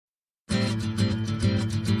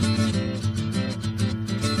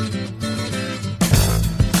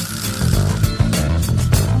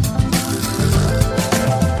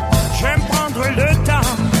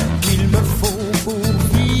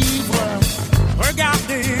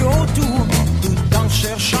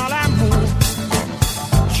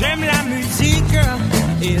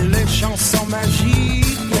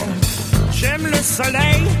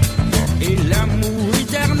soleil et l'amour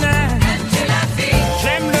éternel. Aimes-tu la vie?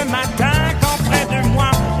 J'aime le matin quand près de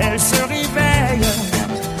moi elle se réveille.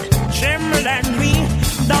 J'aime la nuit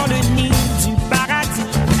dans le nid du paradis.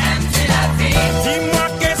 Aimes-tu la vie? Dis-moi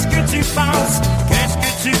qu'est-ce que tu penses, qu'est-ce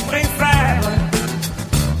que tu préfères?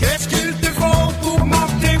 Qu'est-ce qu'il te faut pour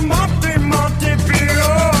monter, monter, monter plus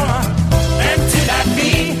haut? Aimes-tu la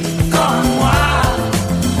vie comme moi?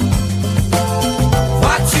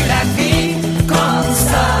 Vois-tu la vie comme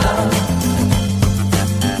ça?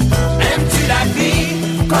 Aimes-tu la vie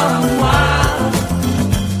comme moi?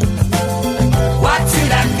 Vois-tu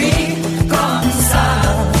la vie comme ça?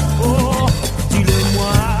 Oh,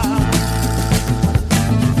 dis-le-moi.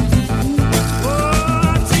 Oh,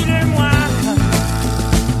 dis-le-moi.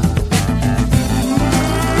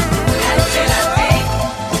 Aimes-tu la vie?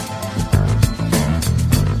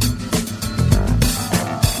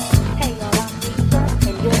 Hey y'all, I'm Lisa,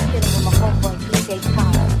 and you're chilling with my homeboy DJ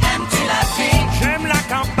Tyler. Aimes-tu la vie? J'aime la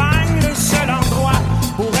campagne, le seul endroit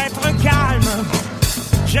pour être calme.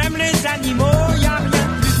 J'aime les animaux, y a rien de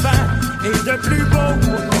plus fin et de plus beau.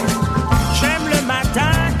 J'aime le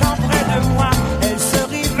matin quand près de moi elle se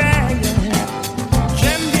réveille.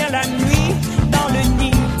 J'aime bien la nuit dans le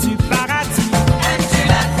nid du paradis. Aimes-tu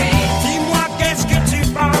la vie? Dis-moi qu'est-ce que tu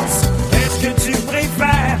penses, qu'est-ce que tu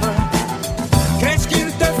préfères? Qu'est-ce qu'il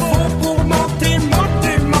te faut pour monter,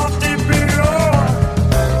 monter, monter plus haut?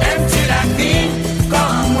 Aimes-tu la vie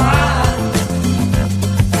comme moi?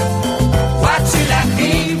 Vois-tu la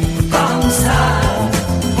vie comme ça?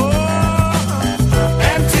 Oh,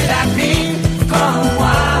 aimes-tu la vie comme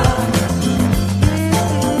moi?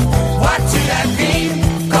 Vois-tu la vie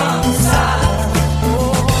comme ça?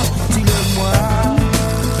 Oh, dis-le-moi.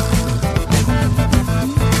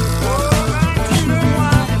 Oh,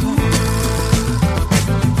 dis-le-moi.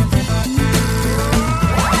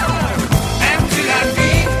 Aimes-tu la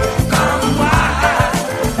vie comme moi?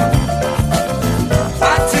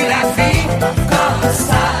 Vois-tu la vie comme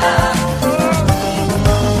ça?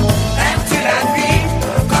 Aimes-tu la vie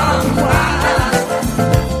comme moi?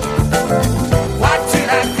 Vois-tu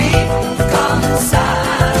la vie comme ça?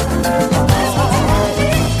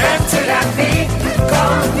 Aimes-tu la vie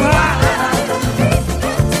comme moi?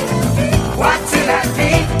 Vois-tu la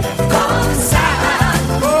vie comme ça?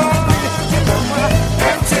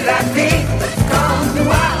 Aimes-tu la vie comme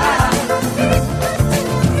moi?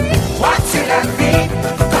 Vois-tu la vie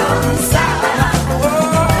comme ça?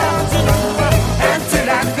 Aimes-tu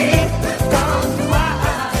la vie comme moi?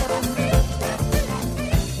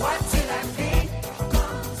 Vois-tu la vie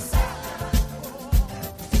comme ça?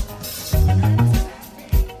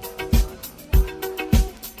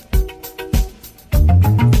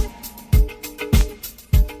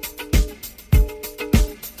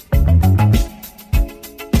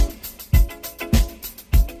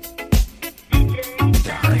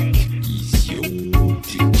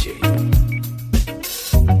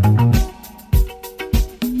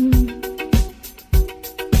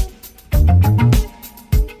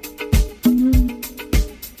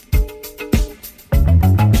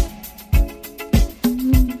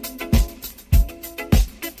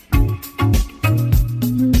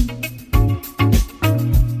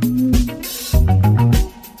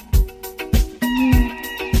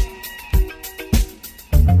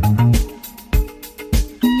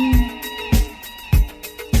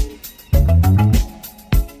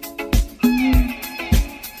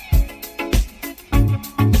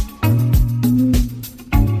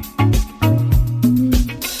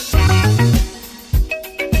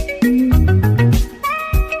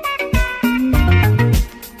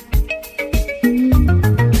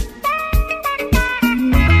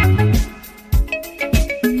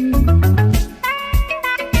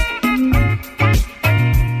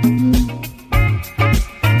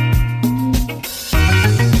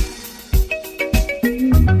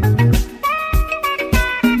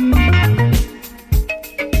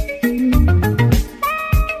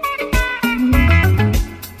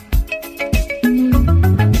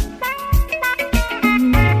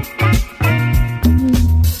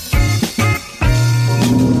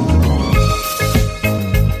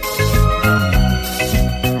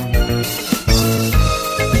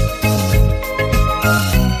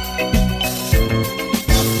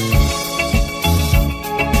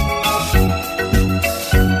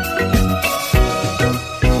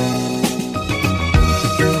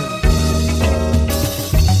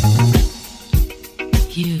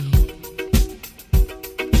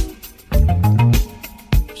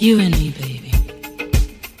 You and me, baby.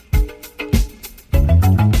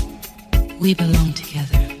 We belong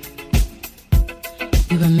together.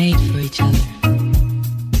 We were made for each other.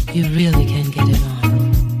 You really can get it on.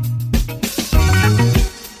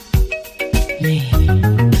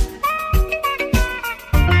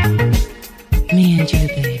 Me and you,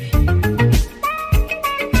 baby.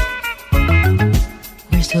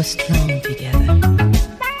 We're so strong together.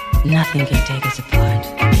 Nothing can take us apart.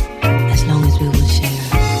 As long as we will share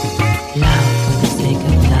love for the sake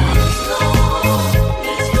of love. As long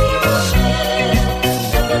as we will share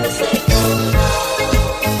love for the sake of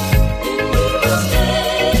love, then we will stay.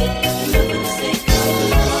 Love for the sake of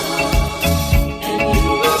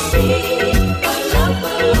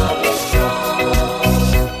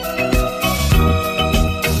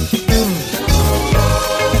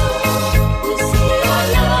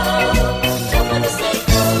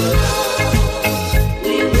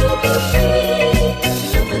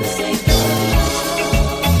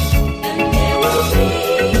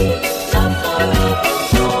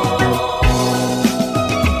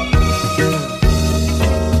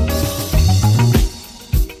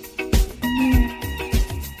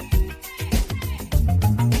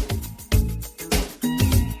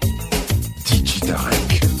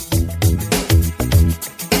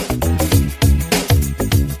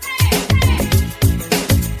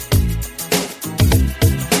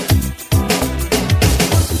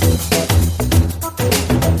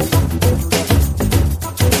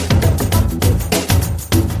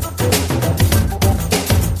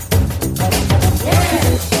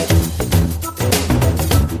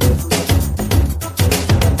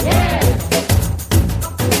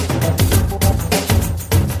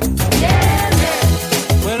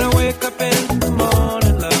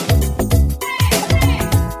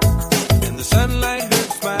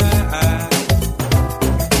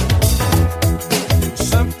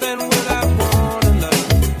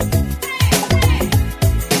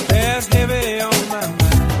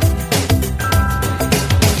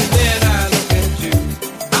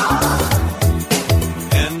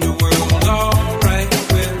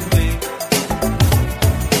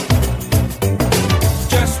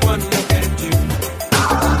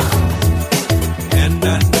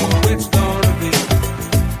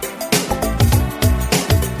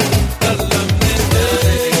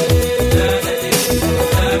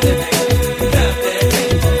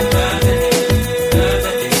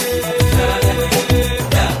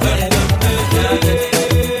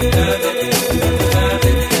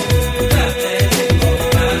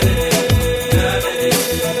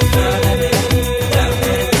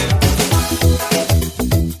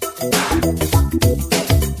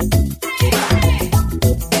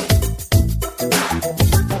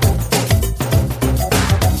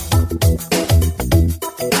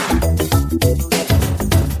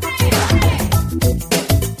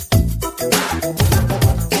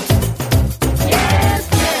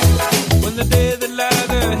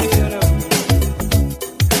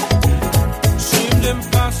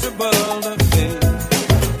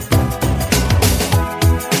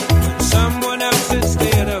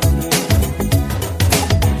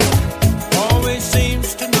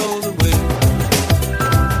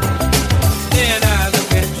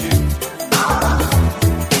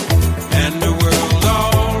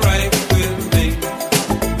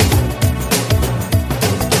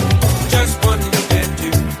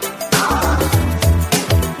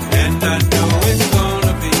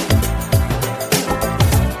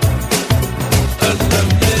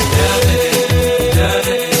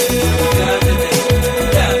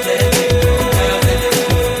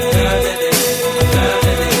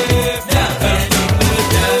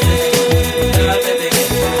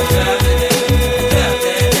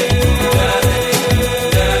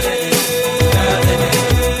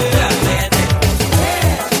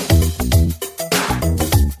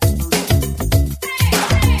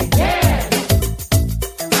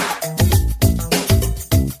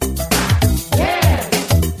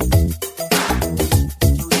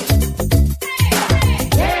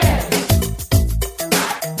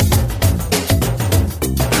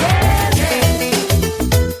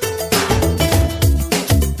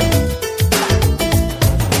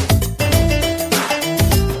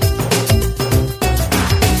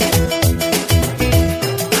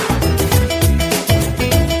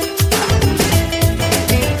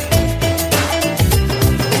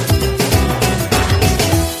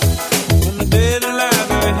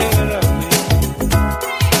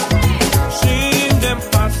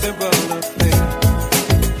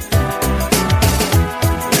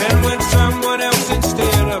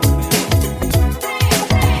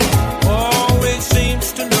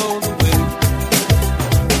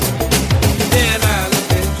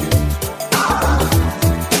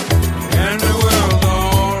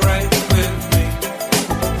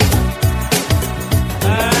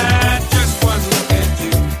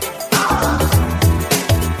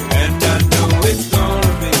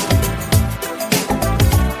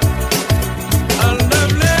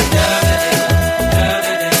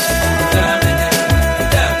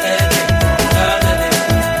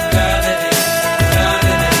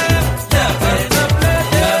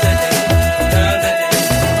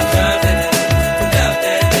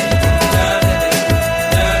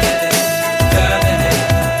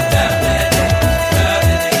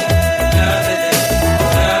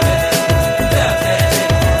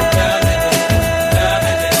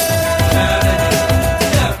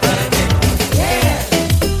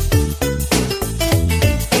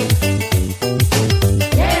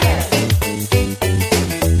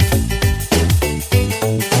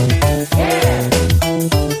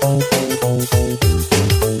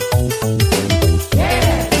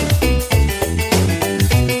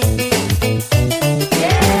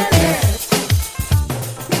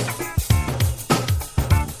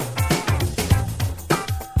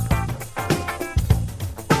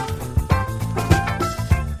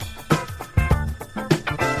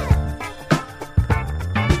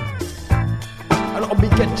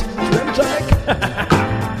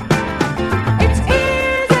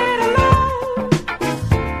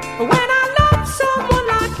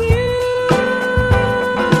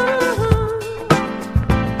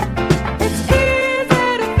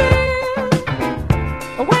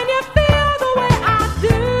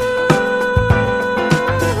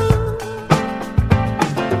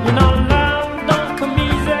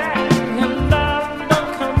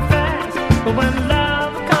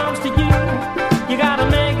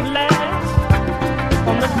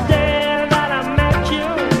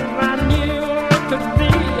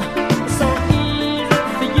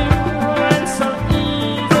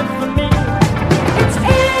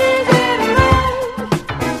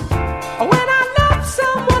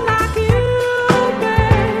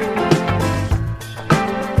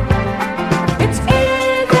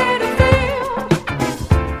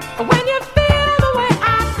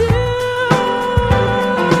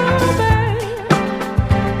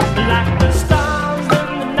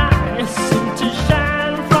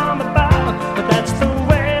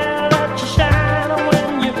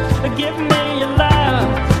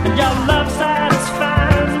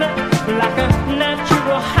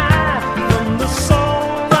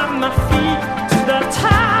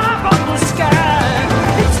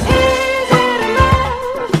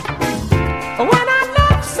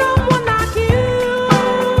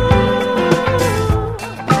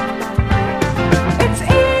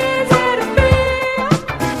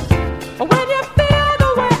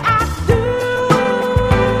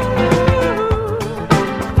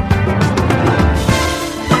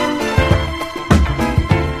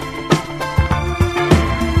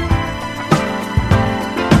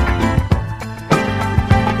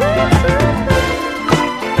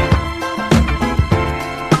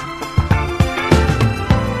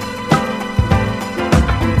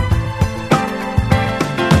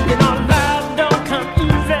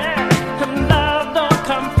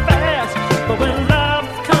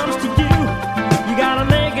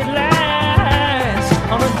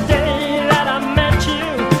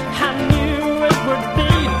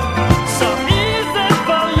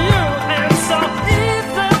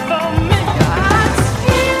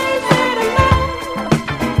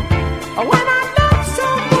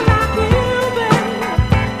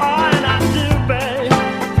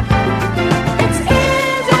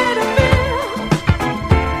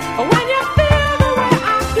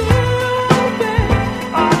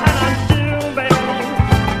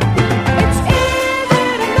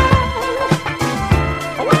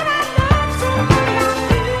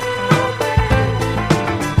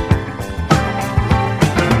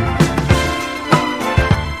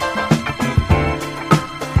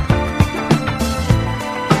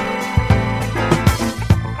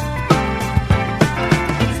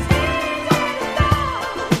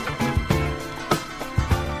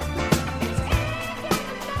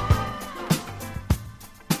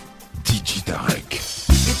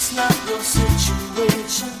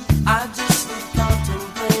situation. I just need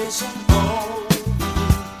contemplation over you.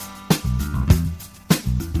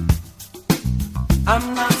 I'm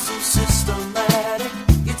not so systematic.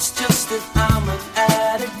 It's just that I'm an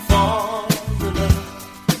addict for your love.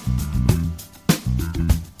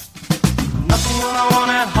 Nothing when I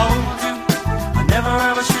wanna hold you. I never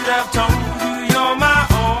ever should have told you you're my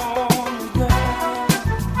only girl.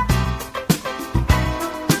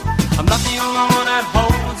 I'm not the only one that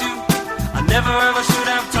holds you. I never ever should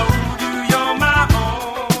have told you you're my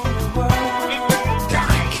only world.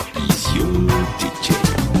 Dark is your DJ.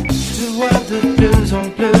 Je te vois de plus en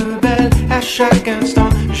plus belle. À chaque instant,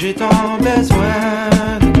 j'ai tant besoin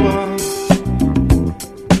de toi.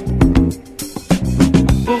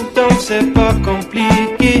 Pourtant c'est pas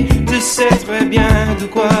compliqué. Tu sais très bien de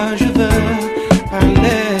quoi je veux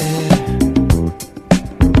parler.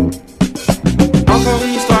 Encore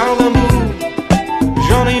une histoire d'amour.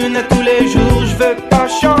 J'en ai une à tous les jours. Je veux pas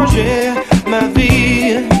changer ma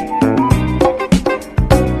vie.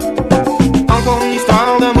 Encore une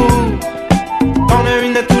histoire d'amour. T'en as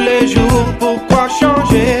une à tous les jours. Pourquoi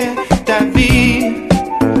changer ta vie?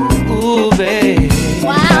 Ooh, babe.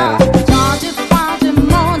 Wow, don't you want to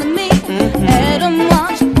moan to me? Aide-moi,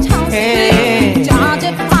 je t'en supplie. Don't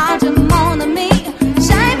you want to moan to me?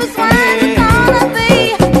 J'ai besoin de ton avis.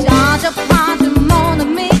 Don't you want to moan to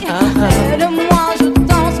me? Aide-moi, je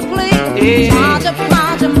t'en supplie. Don't you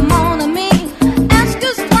want to moan to me? Est-ce que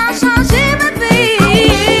je dois changer ma vie?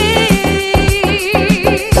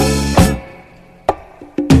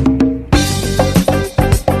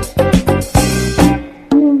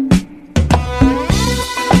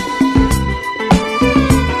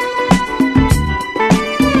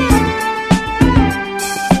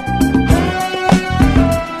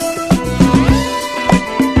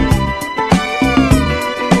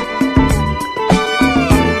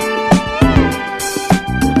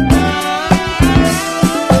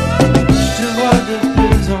 Je te vois de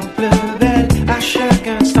plus en plus belle. À chaque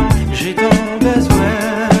instant, j'ai tant besoin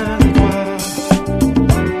de toi.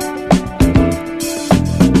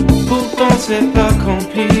 Pourtant c'est pas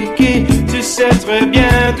compliqué. Tu sais très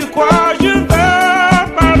bien de quoi je veux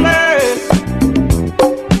parler.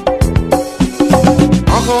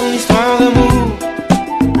 Encore une histoire d'amour.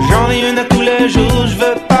 J'en ai une à tous les jours. Je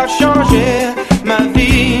veux pas changer ma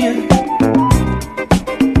vie.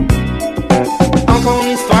 Encore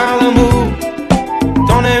une histoire d'amour.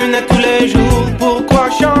 T'en as une à tous les jours. Pourquoi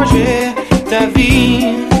changer ta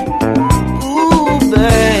vie? Ooh,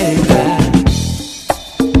 baby.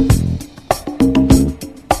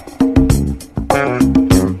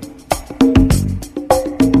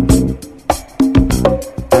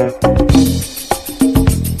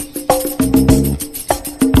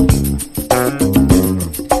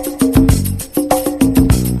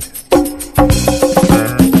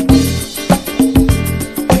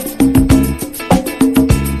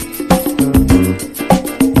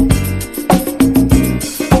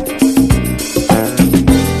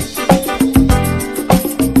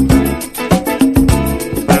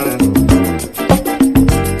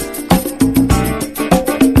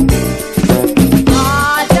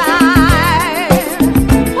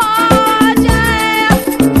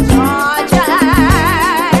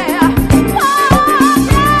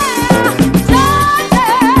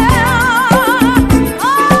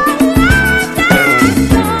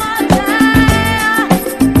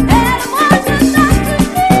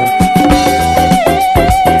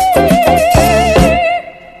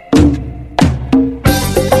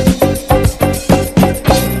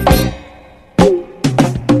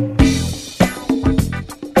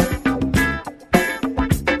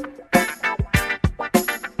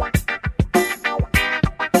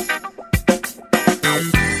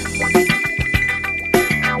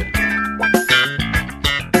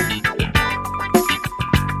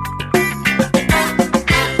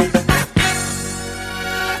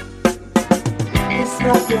 It's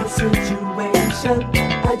not your situation.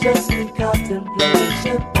 I just need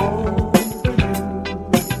contemplation over you.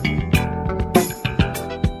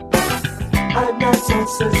 I'm not so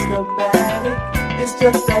systematic. It's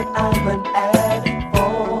just that I'm an addict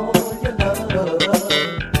for your love.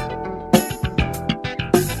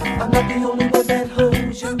 I'm not the only one that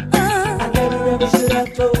holds you. I never ever should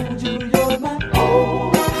have told you you're my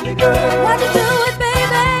only girl. Why'd you do it,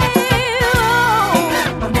 baby?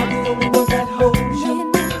 I'm not the only one that holds you.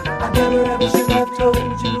 I never ever should have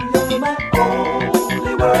told you you're my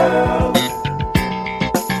only world.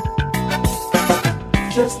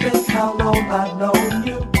 Just think how long I've known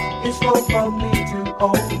you. It's wrong for me to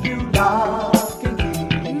own you, lock and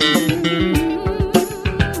key.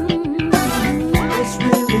 It's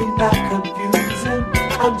really not confusing.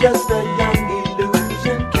 just a young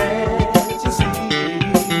illusion, can't you see?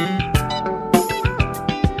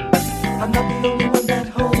 I'm not the only one that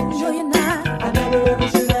holds you. No, you're not. I never ever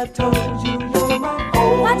should have told you you're my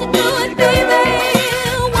own. Why'd you do it, baby?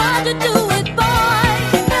 Why'd you do it, boy?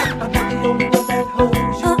 I'm not the only one that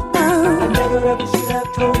holds you. I never ever should have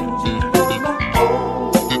told you you're my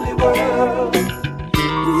only world.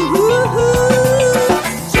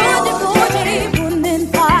 Georgia, Georgia, putting in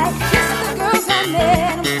fight. Kiss the girls and let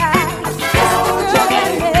 'em cry. Kiss the girls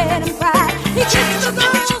and let 'em cry. He kissed the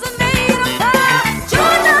girls and made 'em cry.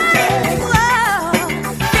 Georgia, wow.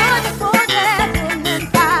 Georgia, Georgia, putting in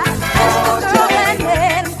fight. Kiss the girls and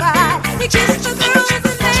let 'em cry. He kissed the girls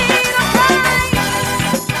and made 'em cry.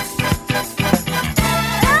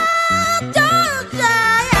 Oh, Georgia,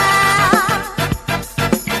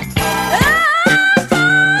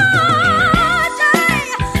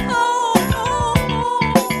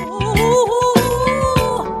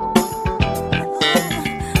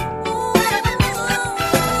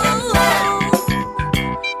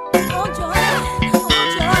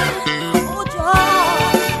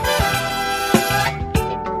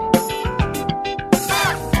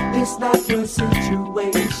 It's not your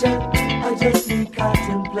situation, I just need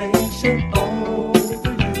contemplation over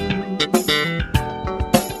you.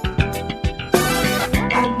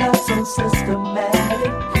 I'm not so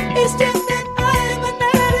systematic, it's just that I'm an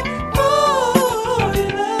addict for your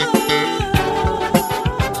love.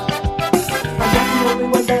 I'm not the only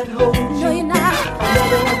one that holds no, you. you're not. I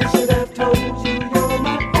never ever should have told you you're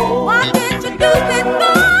my own. Why did you do it,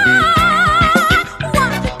 boy?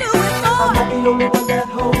 Why'd you do it, I'm boy? not the only one that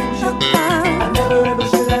holds you. I never ever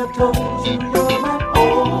should have told you you're my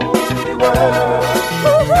only world.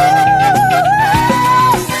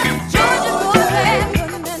 Georgia, Georgia,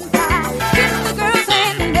 putting in fight. Kiss the girls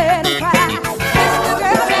and let 'em cry. Kiss the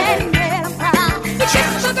girls and let 'em cry. He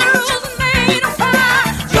kissed the girls and made 'em cry.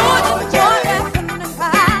 Georgia, Georgia, putting in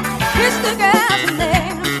fight. Kiss the girls and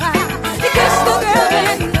let 'em cry. He kissed the girls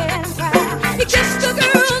and let 'em cry. He kissed the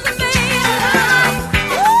girls and made 'em cry.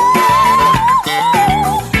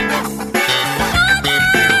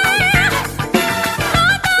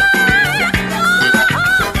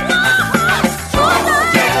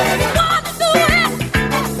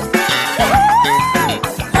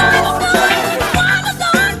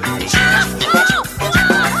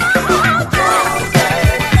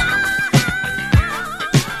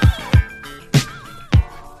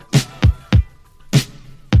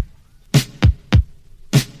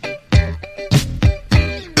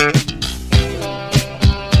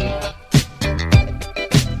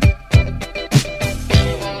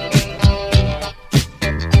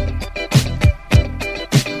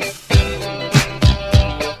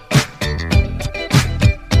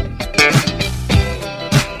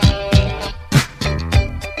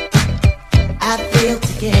 I feel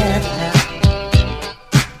together,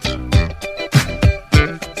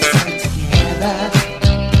 so together.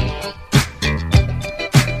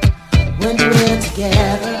 When we're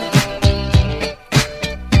together,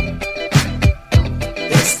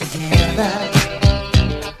 it's together.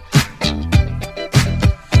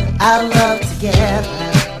 Our love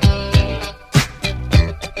together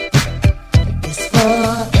is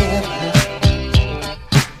forever.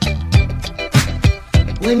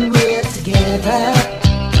 When we're together,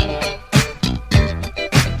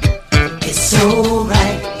 it's so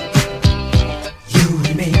right, you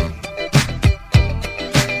and me.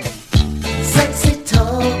 Sexy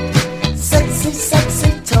talk, sexy,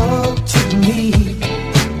 sexy talk to me.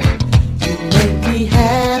 You make me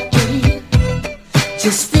happy,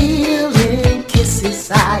 just feeling kisses.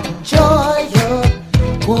 I enjoy your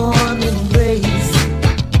warm embrace.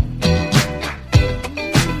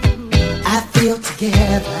 I feel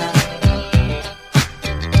together,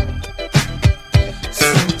 so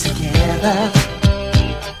together,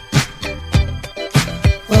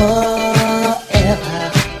 forever.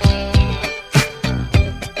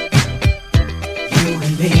 You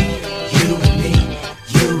and me, you and me,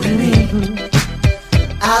 you and me.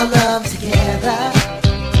 Our love together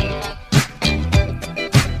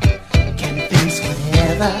can face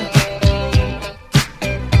whatever.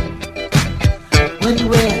 When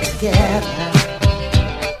we're together,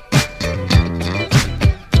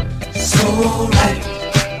 so right,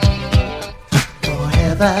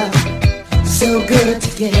 forever, so good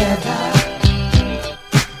together,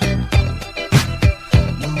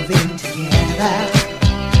 moving together.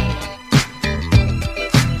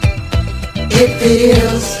 It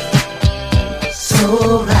feels so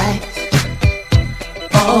right,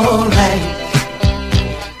 all right,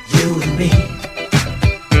 you and me.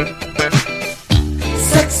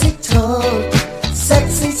 Sexy talk,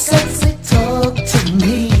 sexy,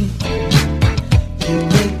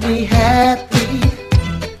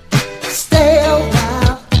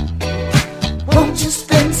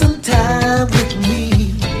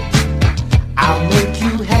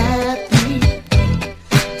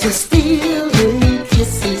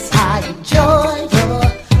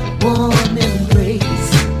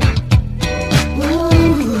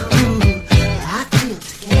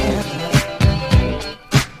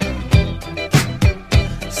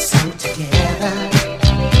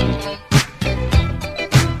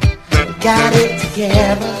 got it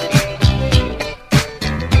together.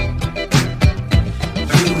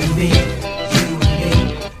 You and me, you and me,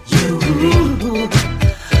 you and me.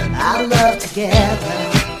 Our love together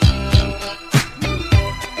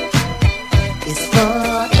is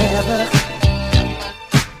forever.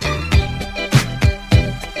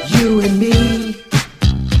 You and me.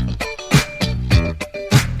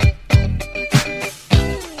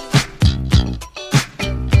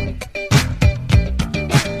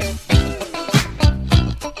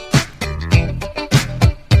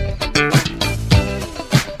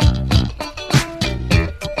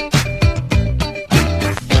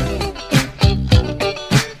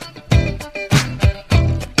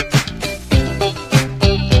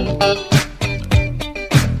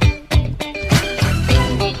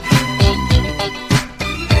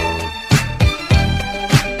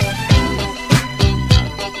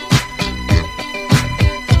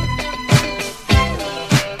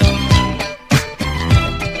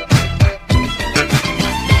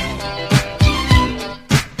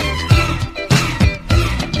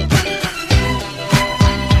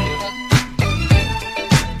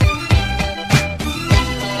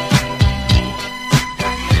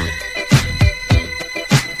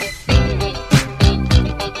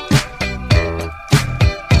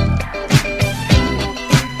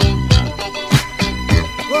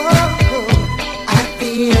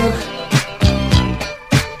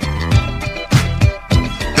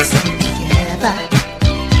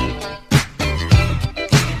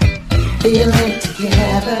 Feeling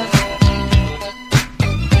together,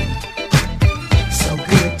 so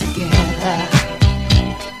good together,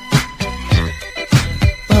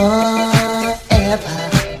 forever.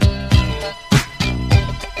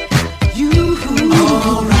 You,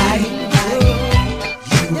 alright,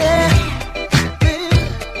 yeah,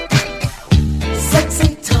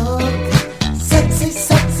 sexy talk,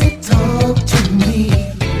 sexy talk to me.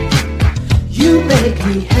 You make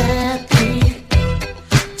me happy.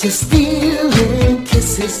 Just stealing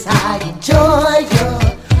kisses, I enjoy your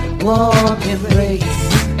warm embrace.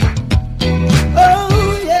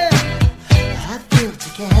 Oh yeah, I feel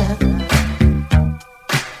together.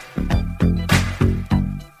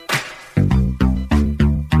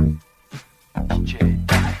 DJ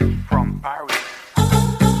from Paris.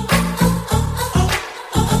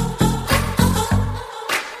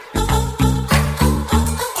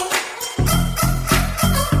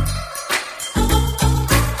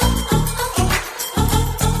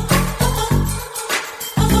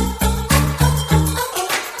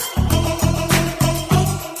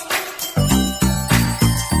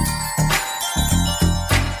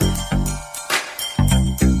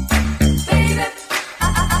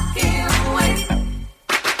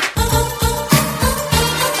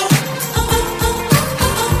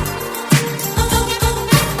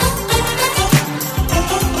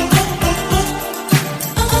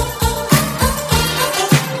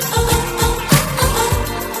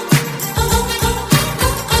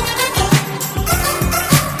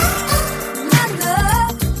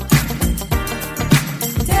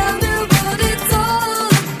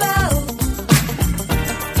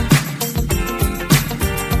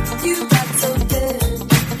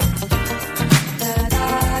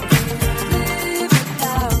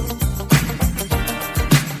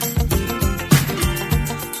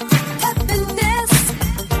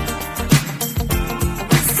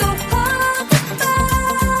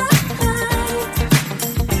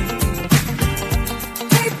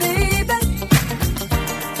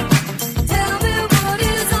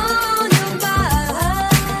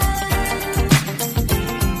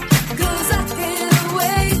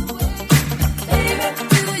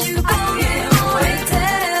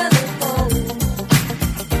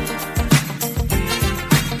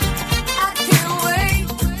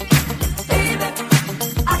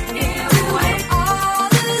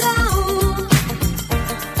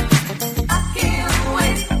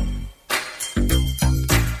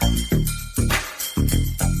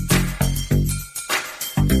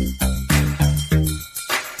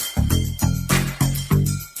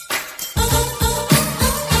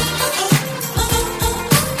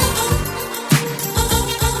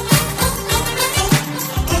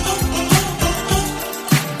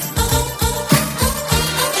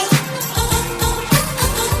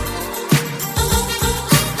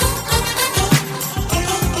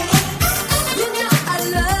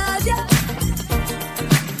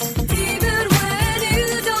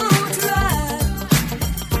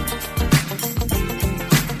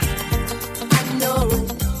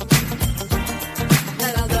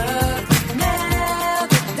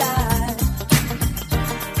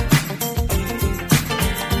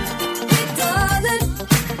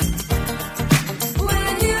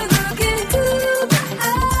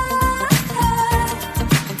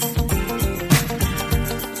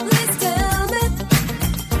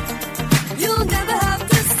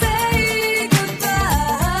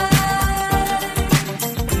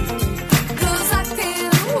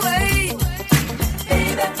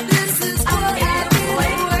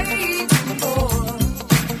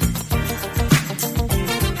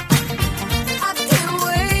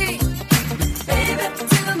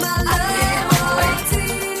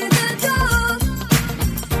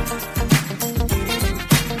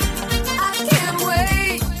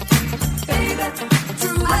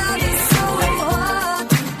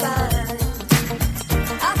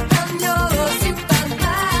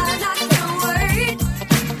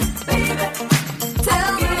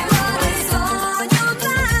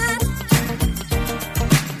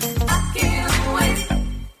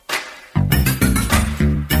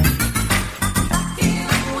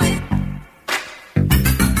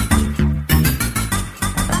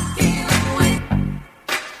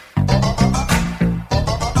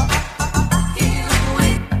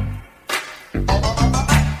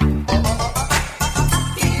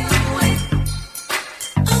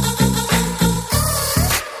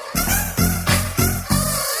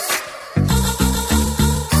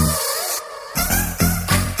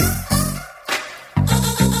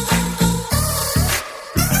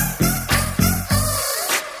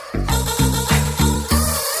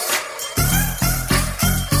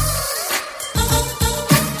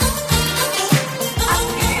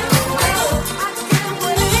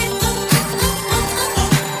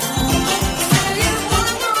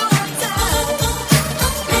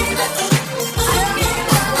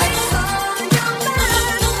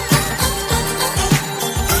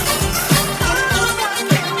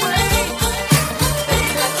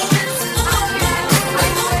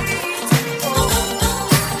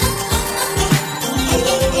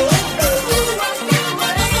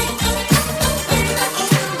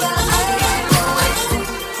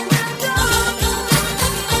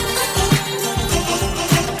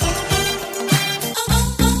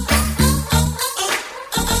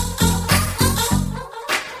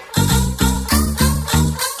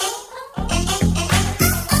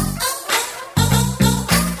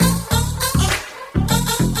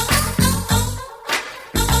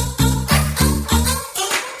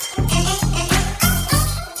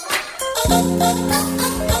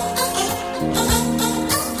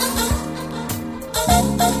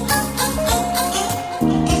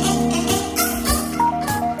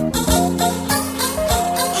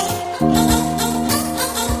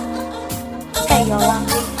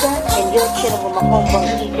 homeboy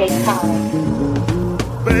DJ Khaled.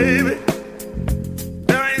 Baby,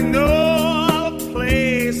 there ain't no other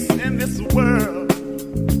place in this world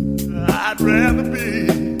I'd rather be.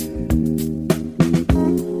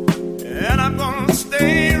 And I'm gonna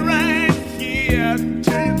stay right here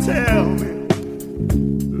till you tell me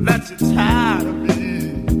that you're tired of me.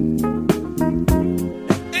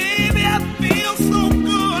 Baby, I feel so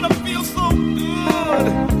good, I feel so good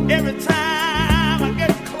every time I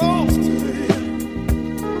get close to you.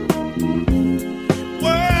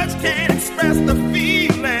 Words can't express the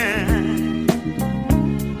feeling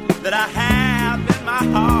that I have in my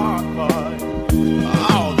heart, boy.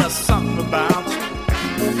 Oh, there's something about you.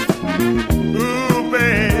 Ooh,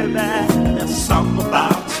 baby, there's something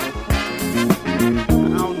about you.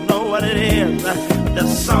 I don't know what it is, but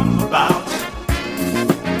there's something about you.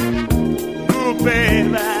 Ooh,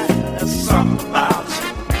 baby, there's something about you.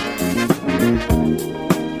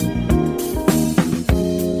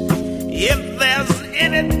 If there's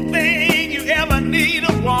anything you ever need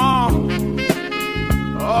or want,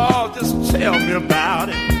 oh, just tell me about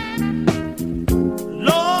it.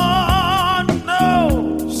 Lord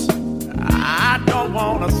knows I don't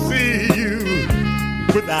want to see you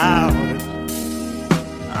without it.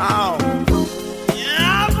 Oh,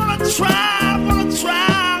 yeah, I'm gonna try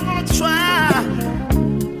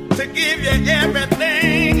to give you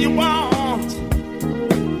everything you want.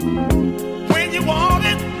 When you want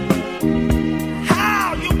it,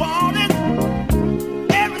 how you want it,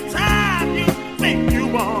 every time you think you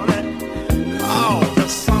want it. Oh,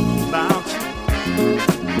 there's something about you.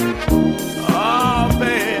 Oh,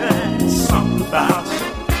 baby, something about you.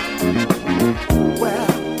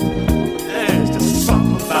 Well, there's just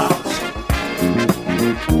something about you.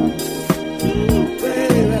 Ooh,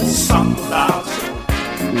 baby, something about you.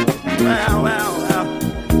 Well.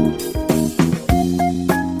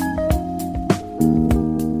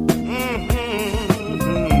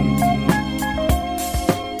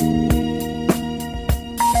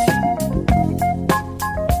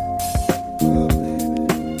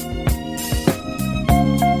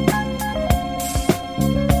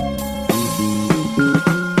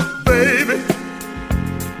 Baby,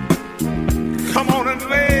 come on and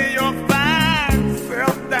lay your fine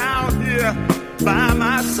self down here by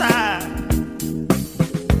my side.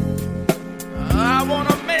 I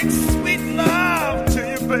wanna make sweet love to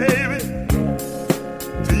you, baby,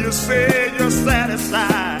 till you say you're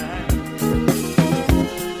satisfied.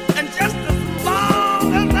 And just as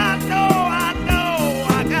long as I know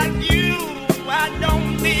I got you, I don't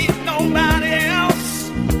need nobody else.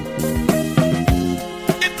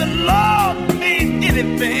 If the Lord made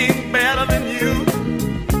anything better than you,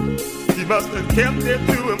 He must have kept it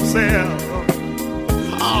to Himself.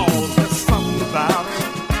 Oh, there's something about it.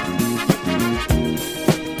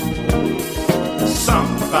 There's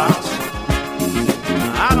something about you.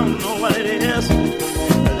 I don't know what it is, but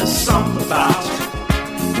there's something about you.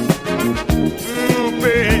 Ooh,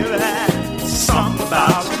 baby, there's something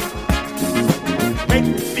about you. Make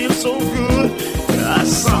me feel so good.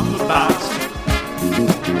 There's something about you.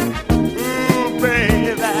 Ooh,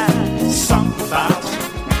 baby, there's something about you.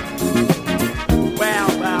 Well,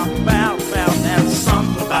 there's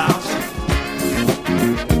something about you.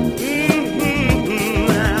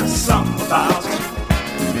 There's something about you.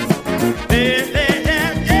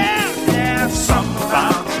 Yeah, something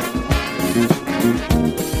about you.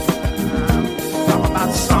 Talk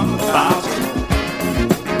about something about you.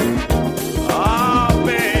 Oh,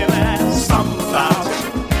 baby, something about you.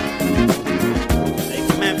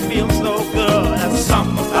 Make me feel so good. There's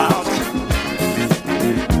something about you.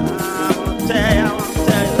 I'm gonna tell you,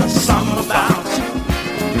 there's something about you.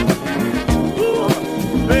 Ooh,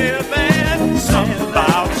 baby, something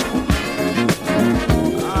about you.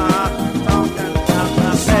 Talking about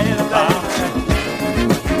my baby.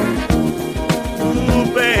 Ooh,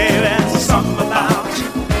 baby, something about you.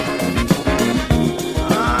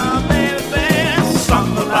 Baby,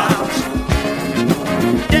 something about you.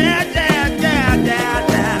 Yeah,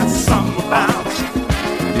 something about you.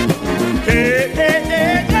 Yeah,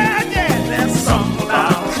 there's something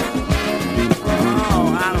about you. Oh,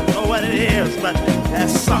 I don't know what it is, but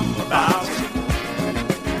there's something about you.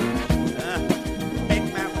 Make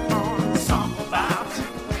me want something about you.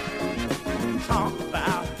 Talk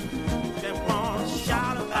about it. They want to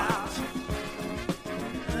shout about it.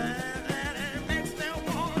 It makes them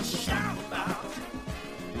want to shout about it.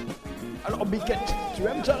 Alors Biquette, tu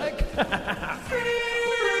aimes Jarek?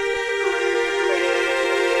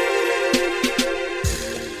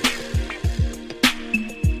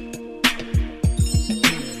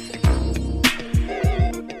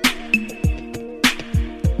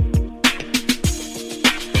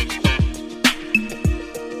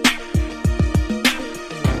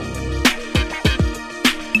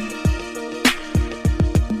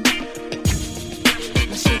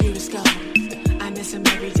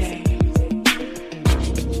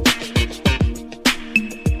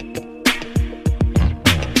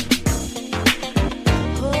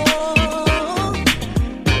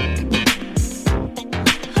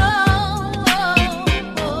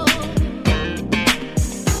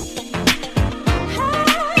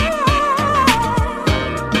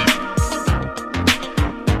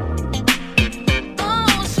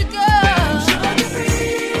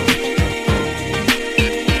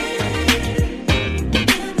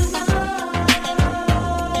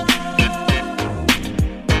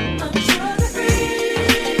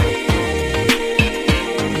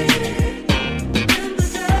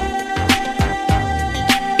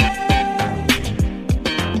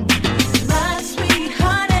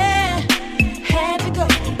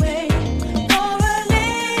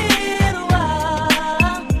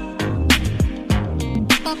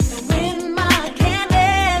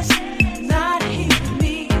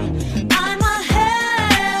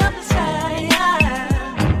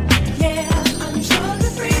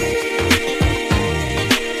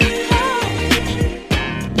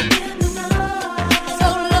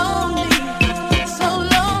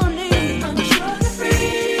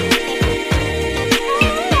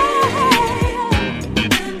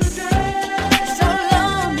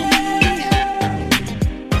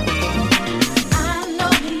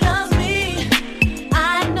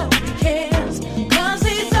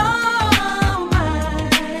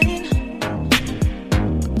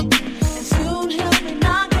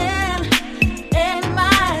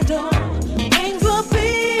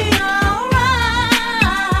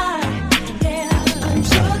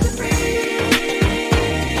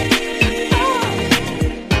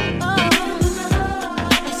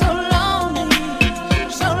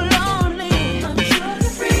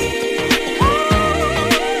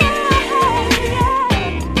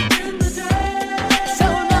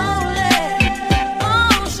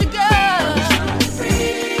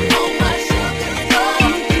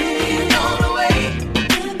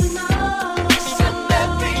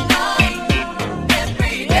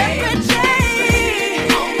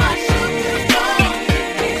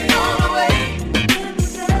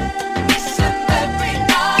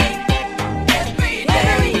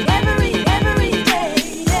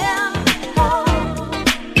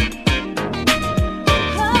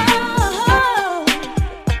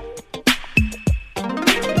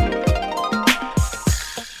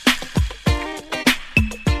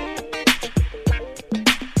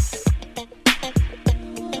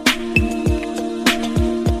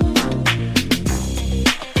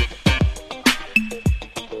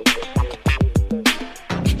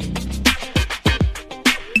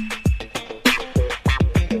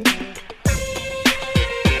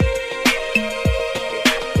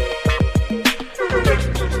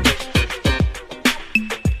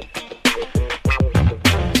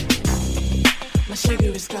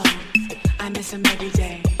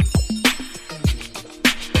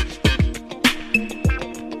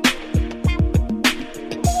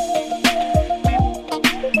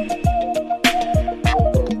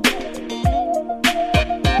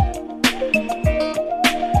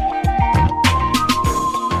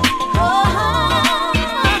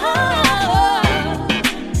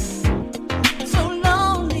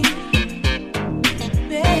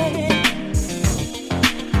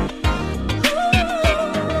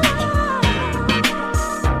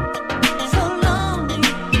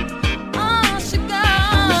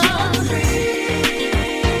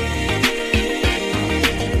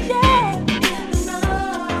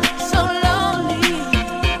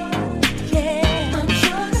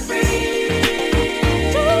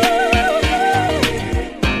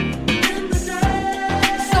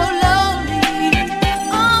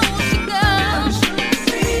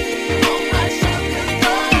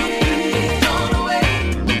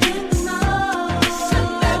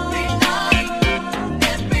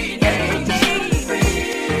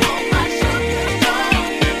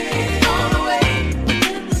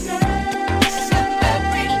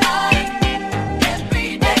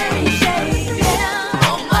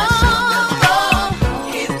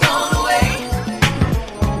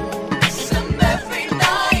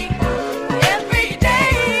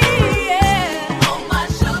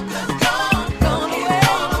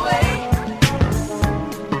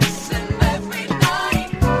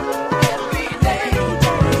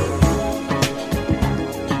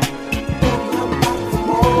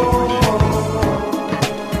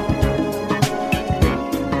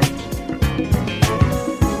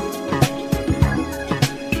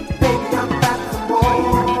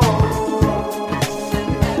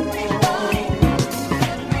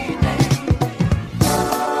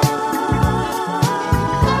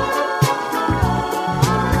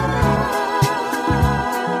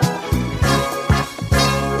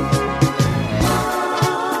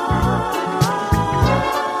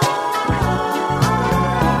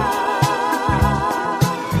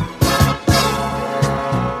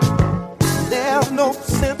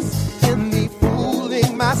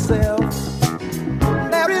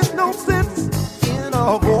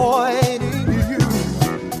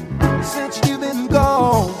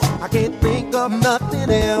 of nothing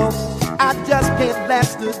else. I just can't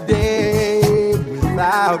last a day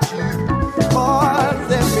without you.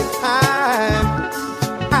 'Cause every time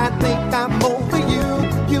I think I'm over you,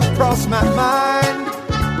 you cross my mind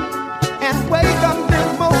and wake up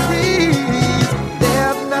memories.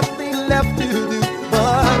 There's nothing left to do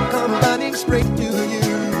but come running straight to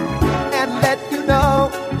you and let you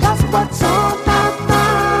know just what's on my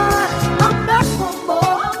mind. I'm back for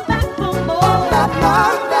more, I'm back for more. That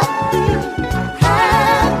love that we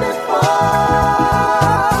had before.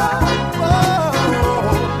 Oh,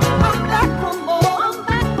 I'm back for more, I'm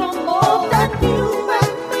back for more. That you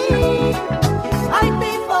and me, like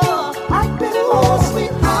before,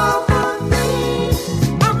 sweet harmony.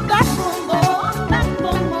 I'm back for more, I'm back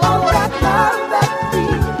for more. That love that we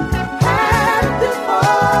had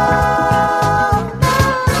before.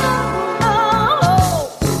 Oh,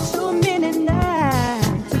 so many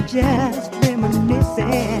nights of just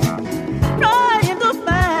reminiscing, trying to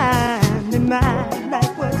find the mind that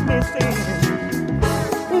was missing.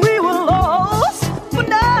 We were lost, but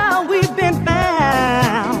now we've been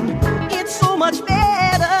found. It's so much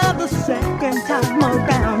better the second time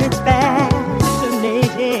around. It's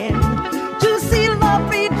fascinating to see love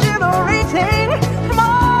regenerating from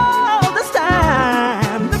all this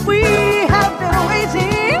time that we have been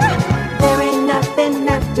waiting. There ain't nothing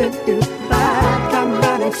left to do but come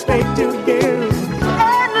running straight to you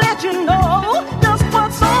and let you know just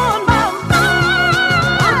what's on my mind.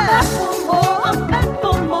 I'm back for more, I'm back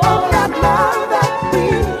for more. That love that we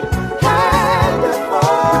had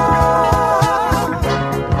before.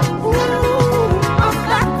 Ooh, I'm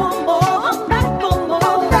back for more, I'm back for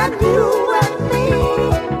more. That you and me,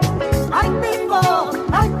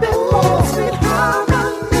 like before, sweet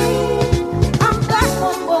harmony. I'm back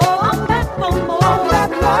for more, I'm back for more.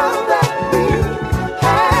 That love that we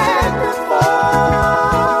had before.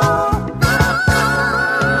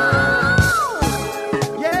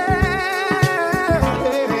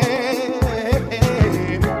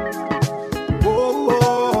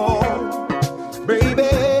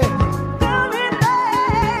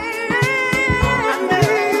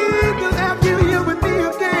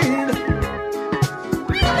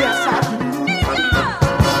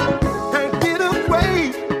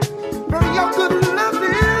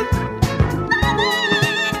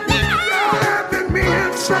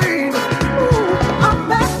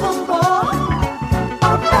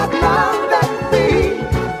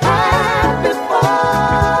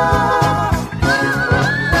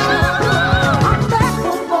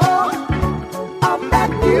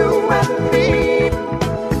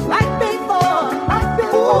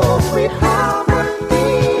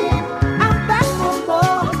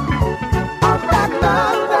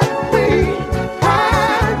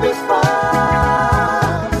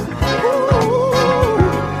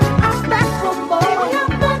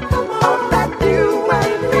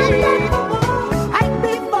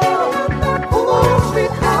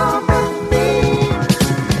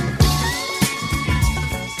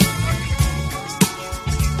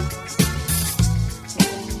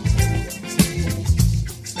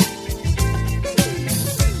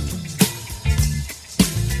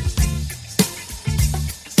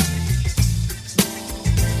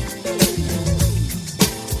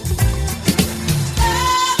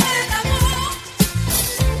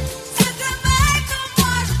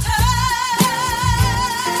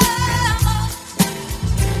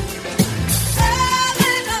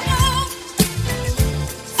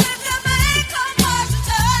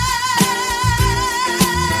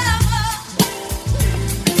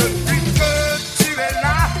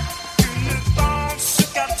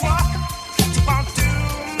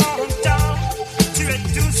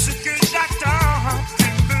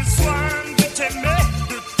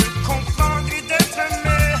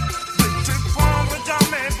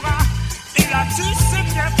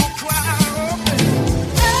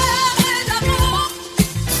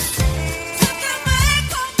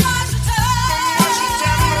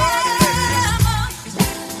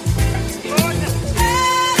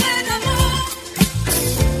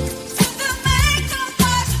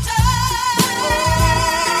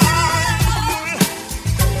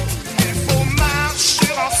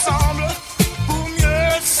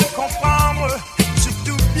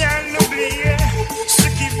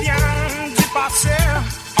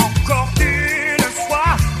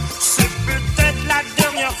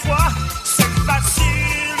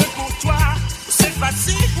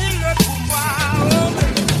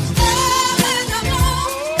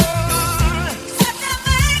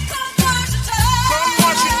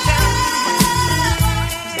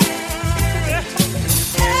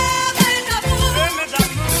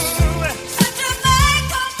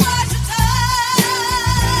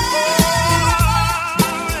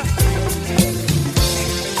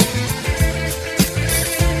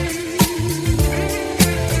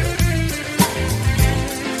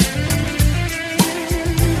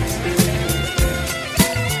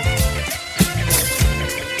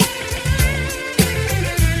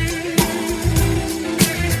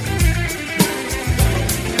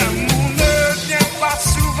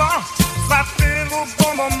 frapper au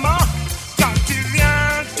bon moment. Quand tu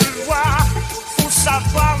viens te voir, faut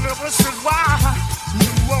savoir le recevoir.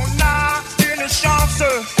 Nous on a une chance,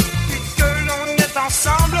 puisque l'on est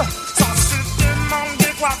ensemble, sans se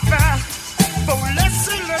demander quoi faire. Faut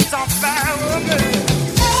laisser le temps faire.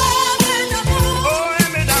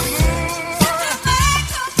 Aimer d'amour,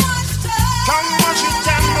 comme moi je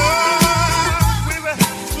t'aime. Oui, oui.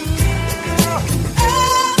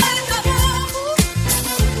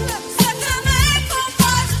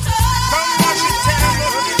 Comme moi je t'aime.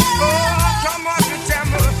 Oh, comme moi je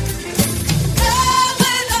t'aime.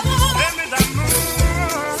 Aimer d'amour,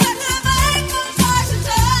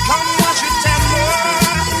 comme moi je t'aime.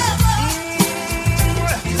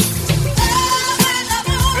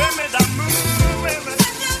 Aimer d'amour,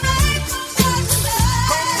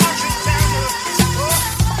 comme moi je t'aime. Oh,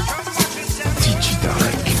 comme moi je t'aime. DJ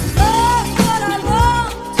Darek. Love's what I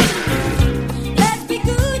want. Let's be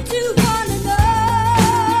good to one another.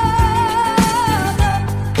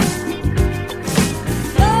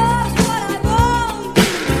 Love's what I want.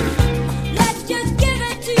 Let's just give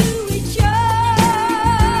it to each other.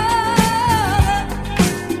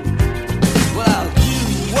 Well, I'll do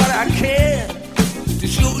what I can to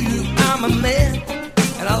show you I'm a man,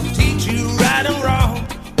 and I'll teach you right and wrong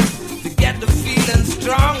to get the feeling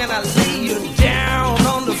strong, and I'll lay you down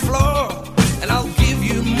on the floor, and I'll give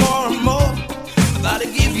you more and more. I'm about to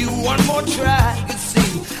give you one more try. You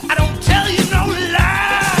see, I don't tell you no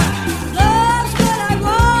lie. Love's what I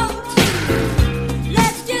want.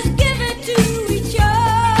 Let's just give it to each other.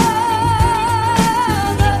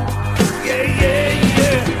 Yeah, yeah,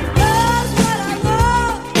 yeah. Love's what I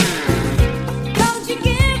want. Don't you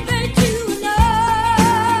give it to another.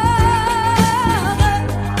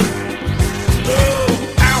 Oh,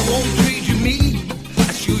 I won't treat you mean. I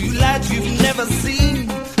show you lights you've never seen.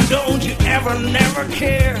 Don't you ever, never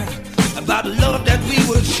care about the love that we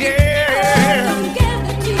will share. Don't give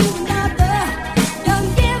it to another. Don't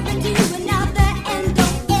give it to another. And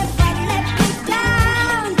don't ever let me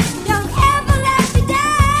down. Don't ever let me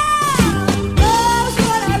down. Love's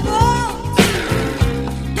what I want.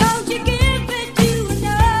 Don't you give it to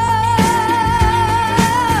another.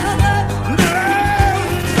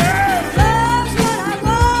 Love's what I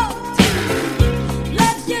want.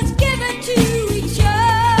 Let's just give it to each other.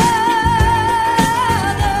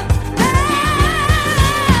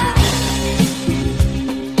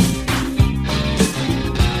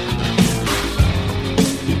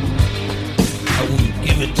 I won't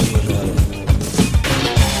give it to another.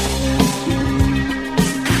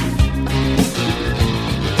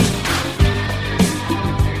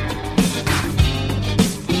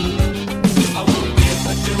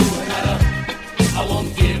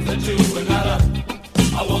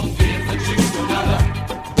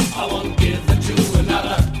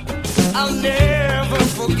 I'll never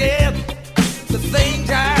forget the things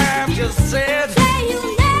I've just said. Say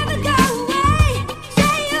you'll never go away.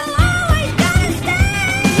 Say you'll always gonna stay.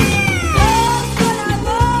 Love's what I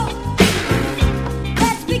want.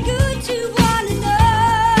 Let's be good to one another.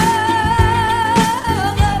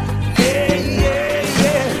 Yeah, yeah,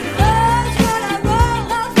 yeah. Love's what I want.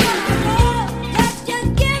 Love's what I want. Let's just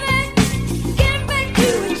give it to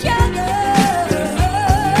each other.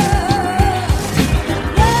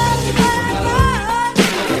 Love's what I want.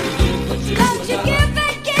 Don't you give it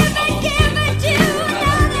to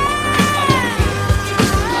another.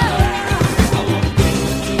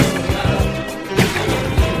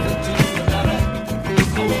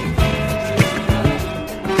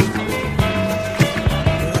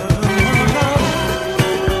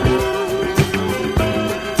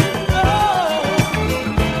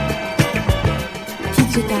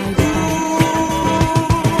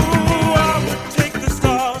 I would take the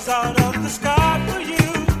stars out of the sky for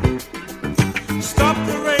you. Stop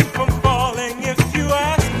the rain from falling if you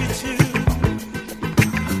ask me to.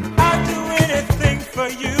 I'd do anything for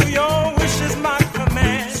you. Your wish is my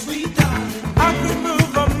command. Sweet darling, I could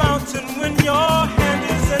move a mountain when your hand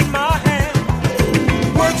is in my hand.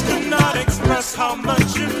 Words could not express how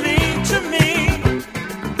much you mean to me.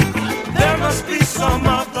 There must be some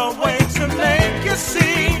other way to make you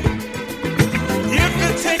see. If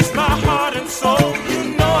it takes my heart and soul, you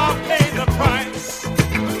know I'll pay the price.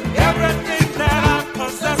 Everything that I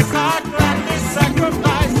possess, I gladly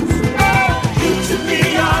sacrifice. Oh, you to me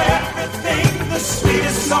are everything, the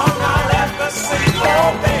sweetest song I'll ever sing.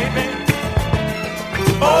 Oh, baby.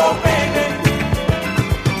 Oh, baby.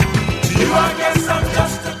 To you, I guess I'm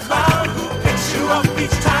just a clown who picks you up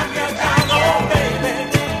each time you're down. Oh, baby.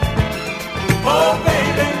 Oh,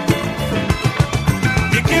 baby.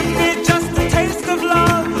 You give me just a taste of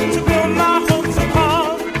love to build my hopes upon.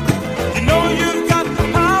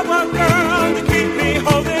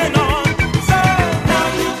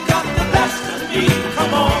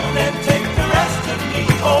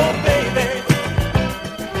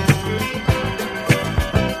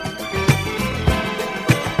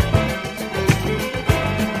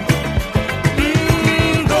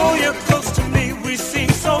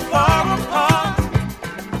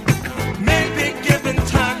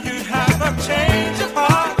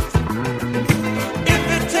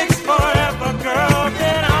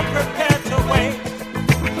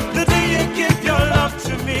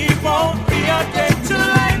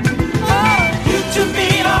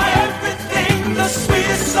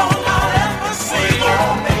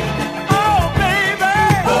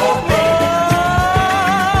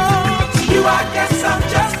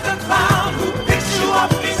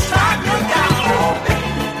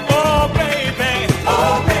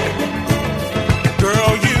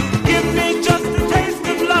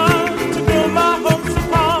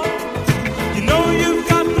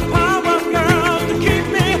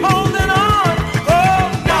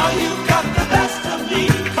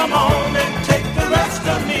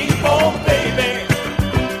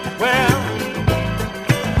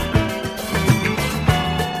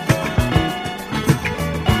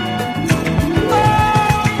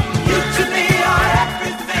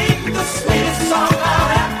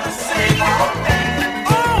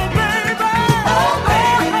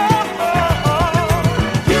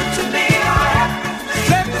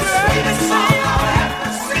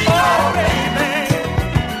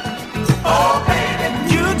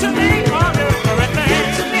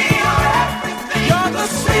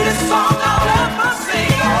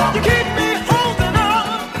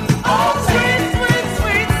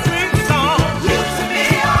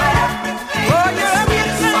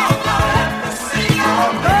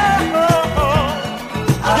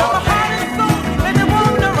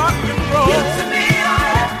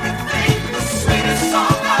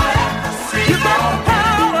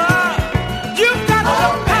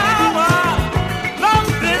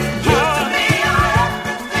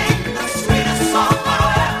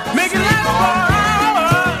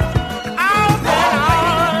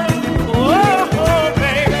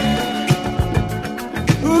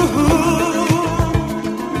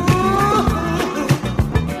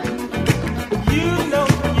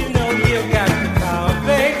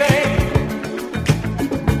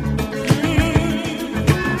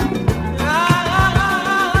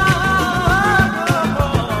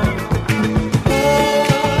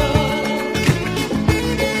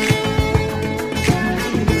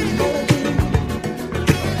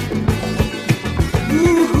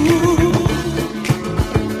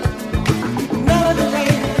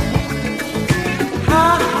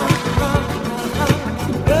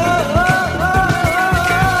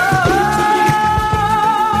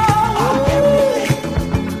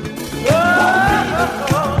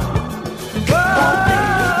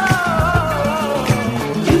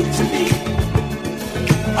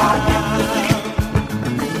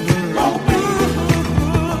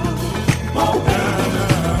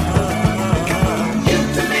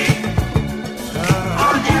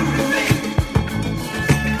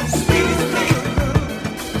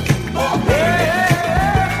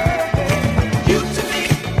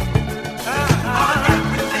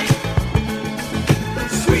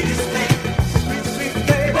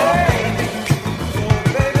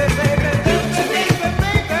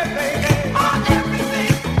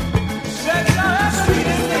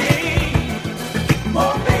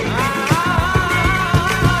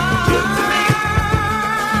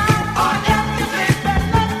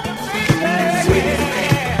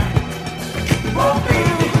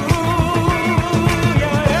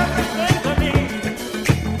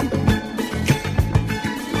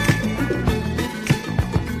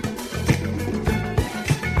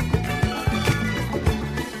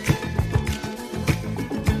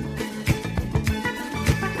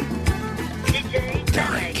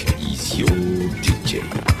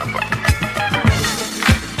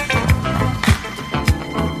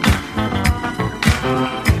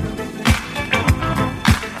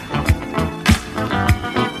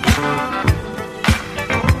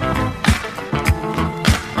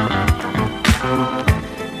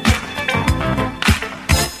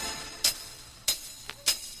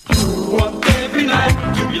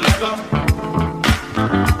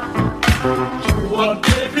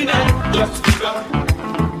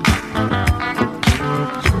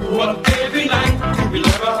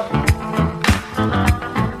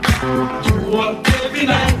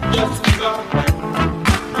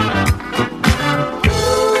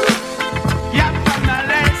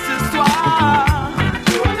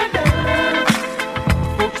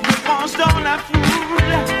 dans la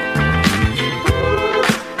foule,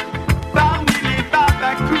 parmi les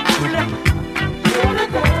babacools,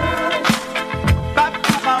 pas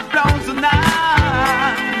pour un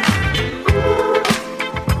blanzonnard,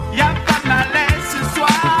 y'a pas de malaise ce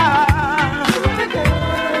soir,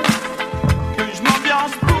 que je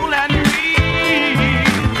m'ambiance pour la nuit.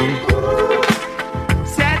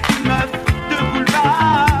 C'est une meuf de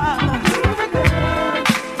boulevard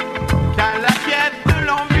qu'à la quête de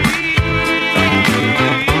l'envie.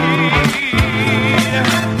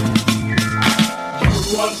 You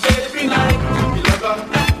want every night to be lover,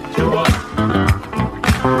 you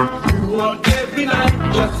want every night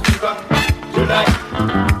just give up your life.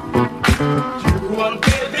 You want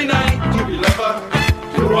every night to be lover,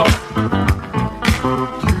 you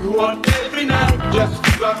want every night just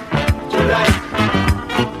give up your life.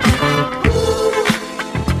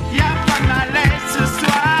 Y'a pas de malaise ce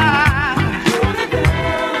soir,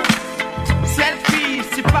 cette fille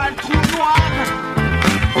c'est pas le trou noir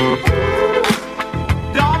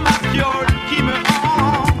dans ma fiole qui me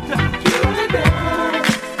hante.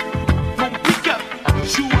 Mon pick-up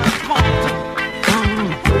joue un 30.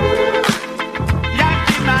 Y'a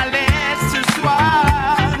qui malaise ce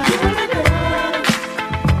soir,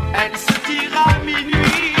 elle se tire à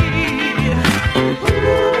minuit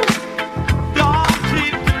dans le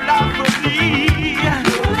trip de la folie.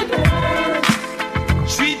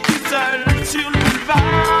 Je suis tout seul sur le boulevard.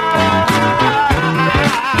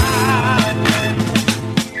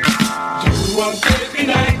 You want every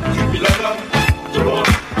night to be lover, you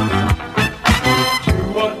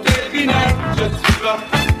want every night just give up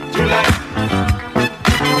your life.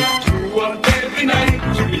 You want every night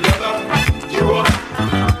to be lover, you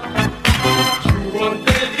want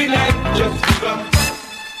every night just give up.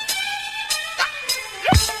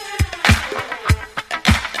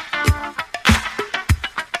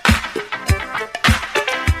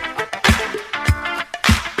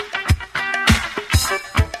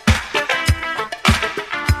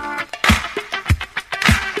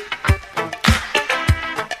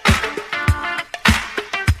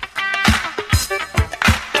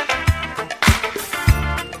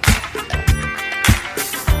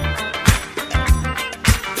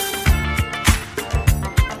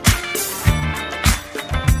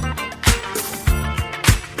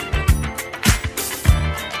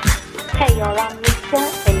 Hey y'all, I'm Lisa,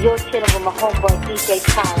 and you're chilling with my homeboy DJ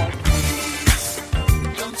Khaled.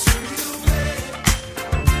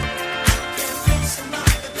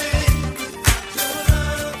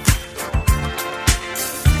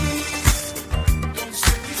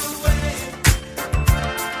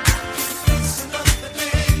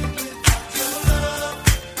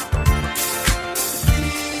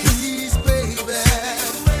 Please, baby,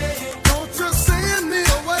 don't you send me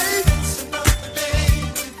away.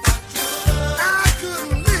 I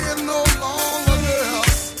couldn't live no longer, girl.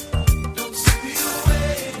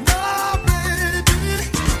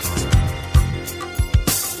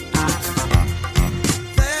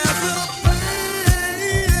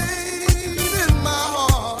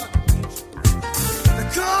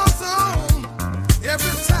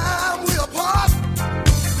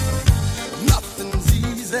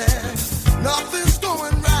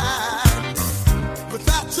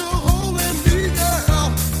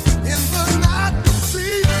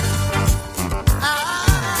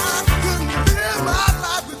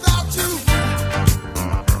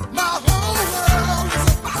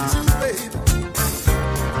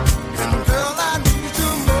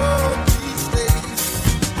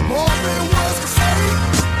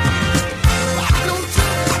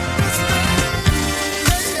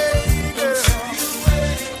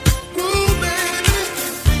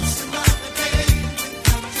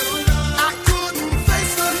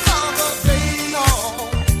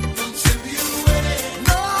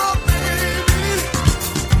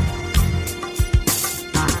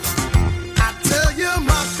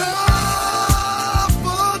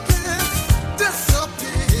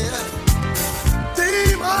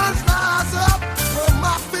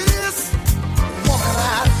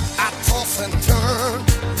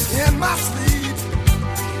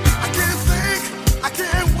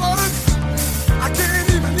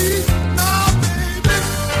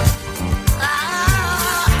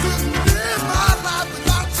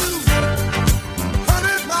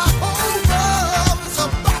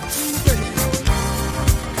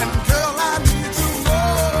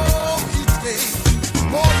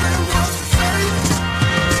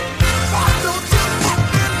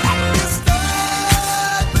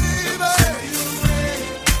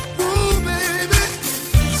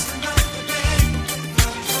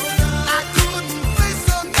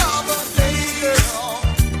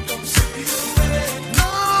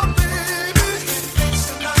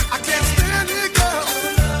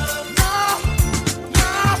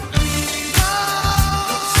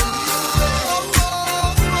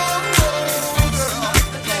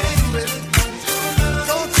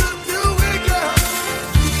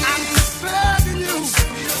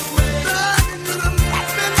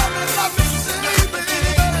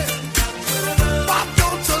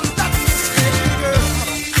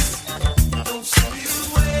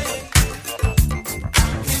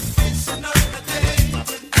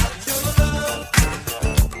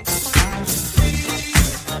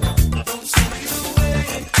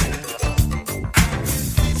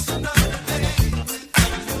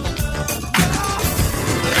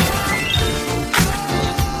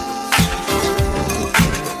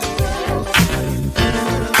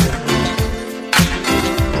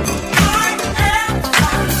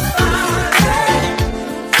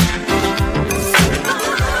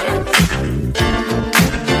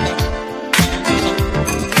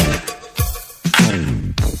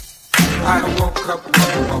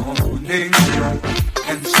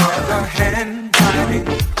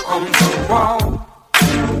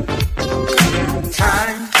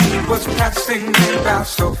 passing me by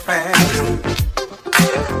so fast.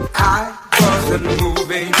 I wasn't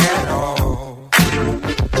moving at all.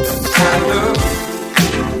 I looked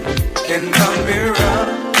in the mirror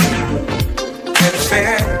and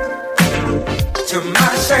said to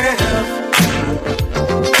myself,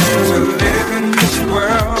 to live in this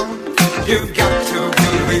world, you've got to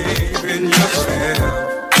believe in yourself.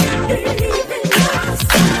 Believe in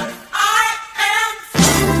yourself. I am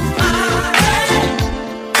somebody.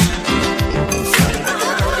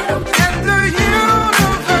 And the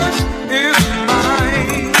universe is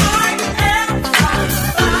mine. I am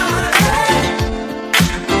somebody.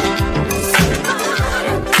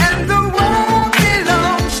 And the world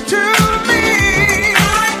belongs to me.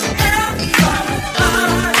 I am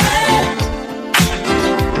somebody.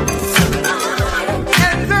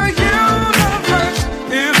 And the universe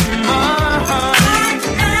is mine. I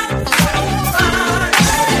am somebody.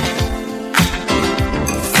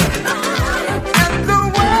 And the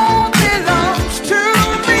world belongs to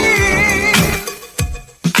me.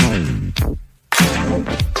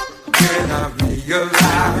 Then I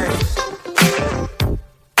realized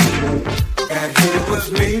that it was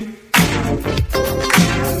me.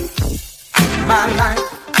 My life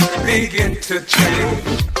began to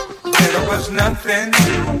change. There was nothing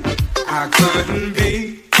I couldn't be.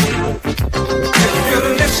 If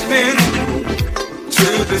you're listening to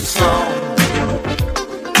the song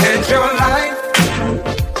and your life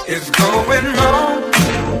is going wrong,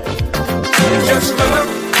 just look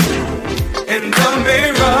in the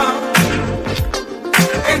mirror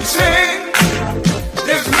and sing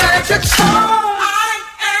this magic song. I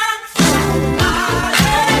am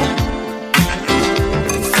somebody.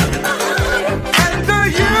 And the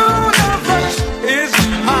universe is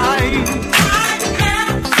mine. I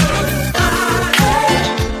am somebody.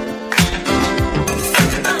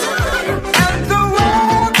 And the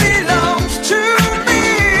world belongs to me.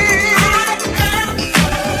 I am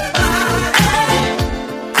somebody.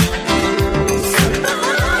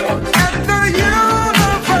 And the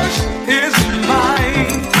universe is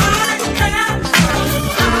mine. I am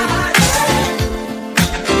somebody.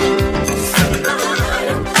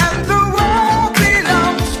 And the world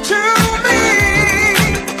belongs to me.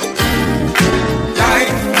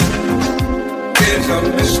 Life is a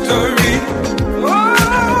mystery. Oh,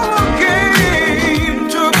 a game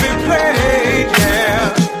to be played, yeah.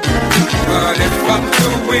 But if I'm to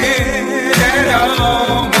win at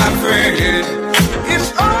all, my friend, it's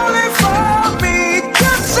only for me to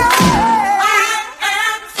say I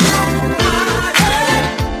am somebody.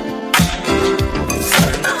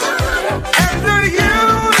 And the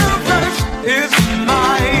universe is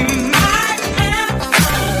mine. I am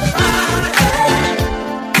somebody.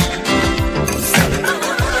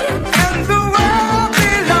 And the world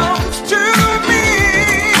belongs to me.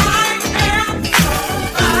 I am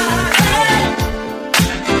somebody.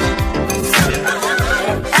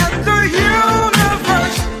 And the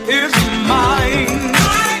universe is mine.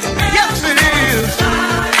 Yes, it is.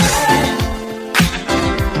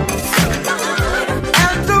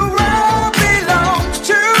 And the world belongs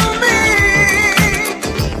to me.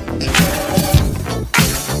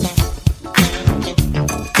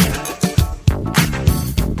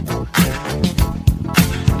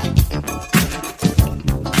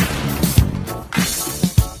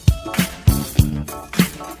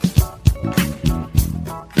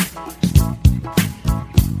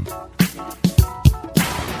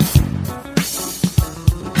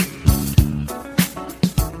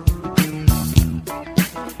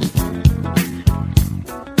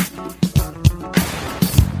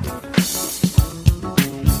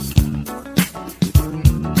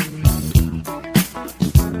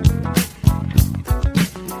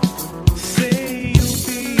 Say you'll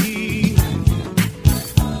be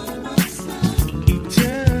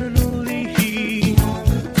eternally.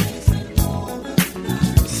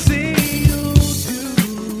 Say you'll do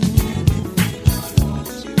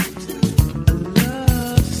a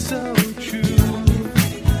love so true.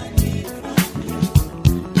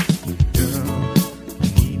 Girl, I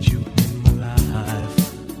need you in my life.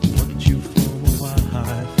 Want you for a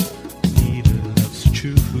wife. Need a love so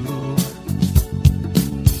true.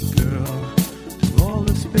 Girl, through all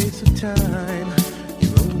the space of time,